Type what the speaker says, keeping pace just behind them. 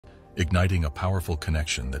igniting a powerful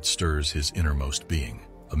connection that stirs his innermost being.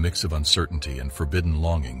 A mix of uncertainty and forbidden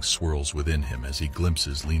longing swirls within him as he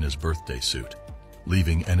glimpses Lena's birthday suit,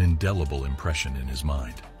 leaving an indelible impression in his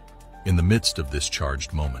mind. In the midst of this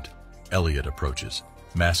charged moment, Elliot approaches,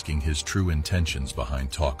 masking his true intentions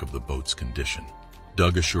behind talk of the boat's condition.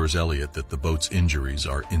 Doug assures Elliot that the boat's injuries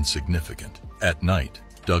are insignificant. At night,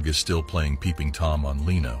 Doug is still playing Peeping Tom on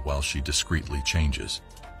Lena while she discreetly changes.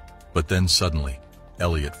 But then suddenly,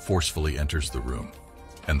 Elliot forcefully enters the room,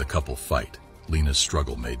 and the couple fight, Lena's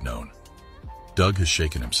struggle made known. Doug has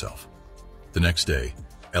shaken himself. The next day,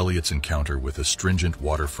 Elliot's encounter with a stringent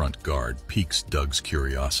waterfront guard piques Doug's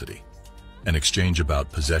curiosity. An exchange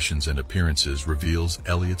about possessions and appearances reveals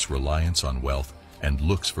Elliot's reliance on wealth and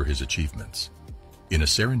looks for his achievements. In a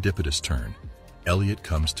serendipitous turn, Elliot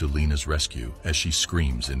comes to Lena's rescue as she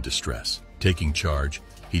screams in distress. Taking charge,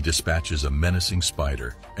 he dispatches a menacing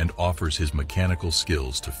spider and offers his mechanical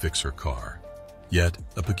skills to fix her car. Yet,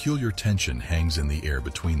 a peculiar tension hangs in the air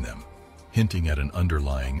between them, hinting at an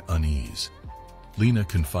underlying unease. Lena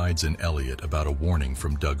confides in Elliot about a warning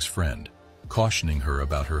from Doug's friend, cautioning her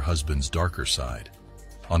about her husband's darker side.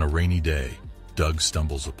 On a rainy day, Doug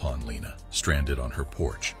stumbles upon Lena, stranded on her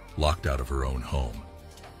porch, locked out of her own home.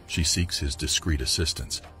 She seeks his discreet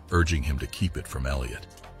assistance, urging him to keep it from Elliot.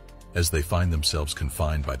 As they find themselves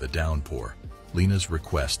confined by the downpour, Lena's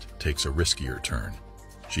request takes a riskier turn.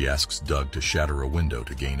 She asks Doug to shatter a window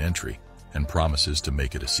to gain entry and promises to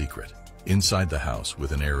make it a secret. Inside the house,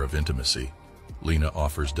 with an air of intimacy, Lena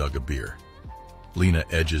offers Doug a beer. Lena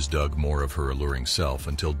edges Doug more of her alluring self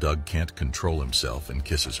until Doug can't control himself and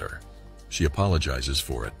kisses her. She apologizes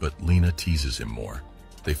for it, but Lena teases him more.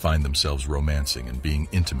 They find themselves romancing and being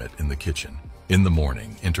intimate in the kitchen. In the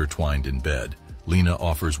morning, intertwined in bed, Lena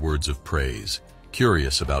offers words of praise,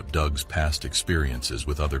 curious about Doug's past experiences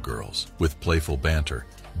with other girls. With playful banter,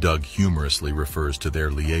 Doug humorously refers to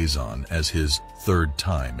their liaison as his third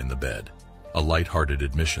time in the bed, a light-hearted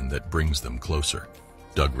admission that brings them closer.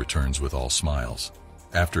 Doug returns with all smiles.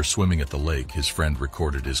 After swimming at the lake, his friend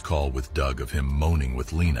recorded his call with Doug of him moaning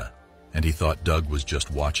with Lena, and he thought Doug was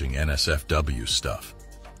just watching NSFW stuff.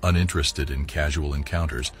 Uninterested in casual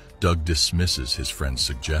encounters, Doug dismisses his friend's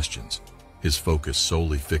suggestions, his focus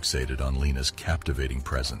solely fixated on Lena's captivating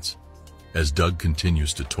presence. As Doug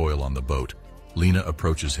continues to toil on the boat, Lena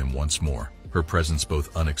approaches him once more, her presence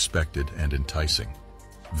both unexpected and enticing.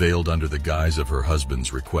 Veiled under the guise of her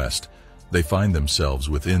husband's request, they find themselves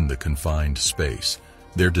within the confined space,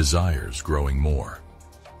 their desires growing more.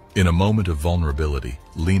 In a moment of vulnerability,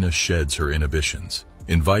 Lena sheds her inhibitions,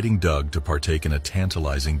 inviting Doug to partake in a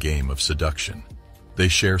tantalizing game of seduction. They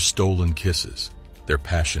share stolen kisses, their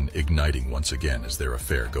passion igniting once again as their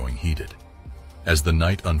affair going heated. As the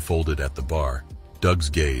night unfolded at the bar, Doug's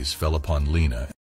gaze fell upon Lena